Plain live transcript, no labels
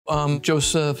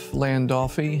Joseph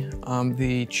Landolfi. I'm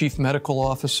the Chief Medical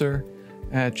Officer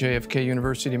at JFK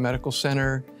University Medical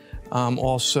Center. I'm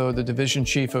also the Division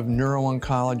Chief of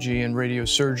Neuro-oncology and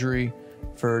Radiosurgery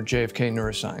for JFK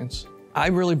Neuroscience. I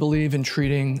really believe in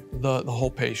treating the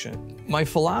whole patient. My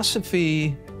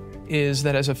philosophy is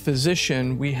that as a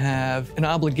physician, we have an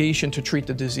obligation to treat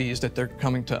the disease that they're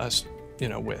coming to us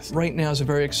with. Right now is a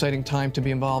very exciting time to be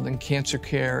involved in cancer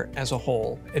care as a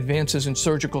whole. Advances in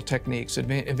surgical techniques,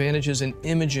 advantages in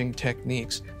imaging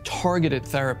techniques, targeted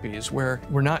therapies where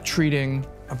we're not treating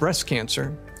a breast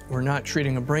cancer, we're not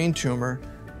treating a brain tumor,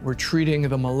 we're treating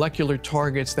the molecular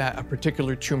targets that a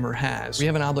particular tumor has. We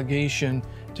have an obligation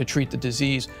to treat the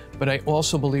disease, but I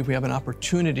also believe we have an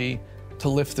opportunity to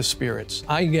lift the spirits.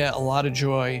 I get a lot of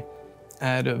joy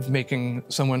out of making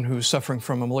someone who's suffering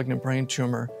from a malignant brain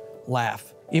tumor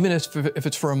laugh. Even if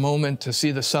it's for a moment, to see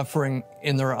the suffering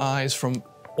in their eyes from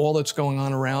all that's going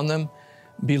on around them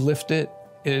be lifted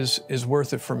is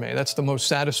worth it for me. That's the most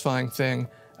satisfying thing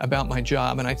about my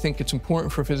job. And I think it's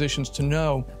important for physicians to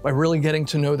know, by really getting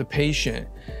to know the patient,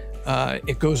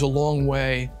 it goes a long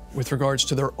way with regards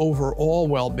to their overall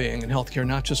well-being in healthcare,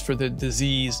 not just for the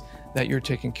disease that you're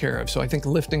taking care of. So I think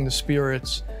lifting the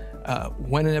spirits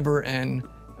whenever and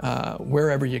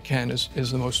wherever you can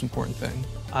is the most important thing.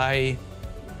 I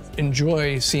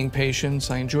enjoy seeing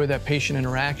patients. I enjoy that patient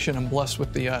interaction. I'm blessed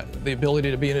with the ability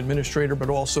to be an administrator, but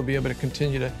also be able to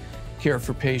continue to care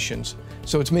for patients.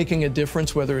 So it's making a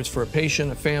difference, whether it's for a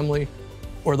patient, a family,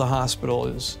 or the hospital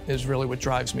is really what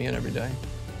drives me in every day.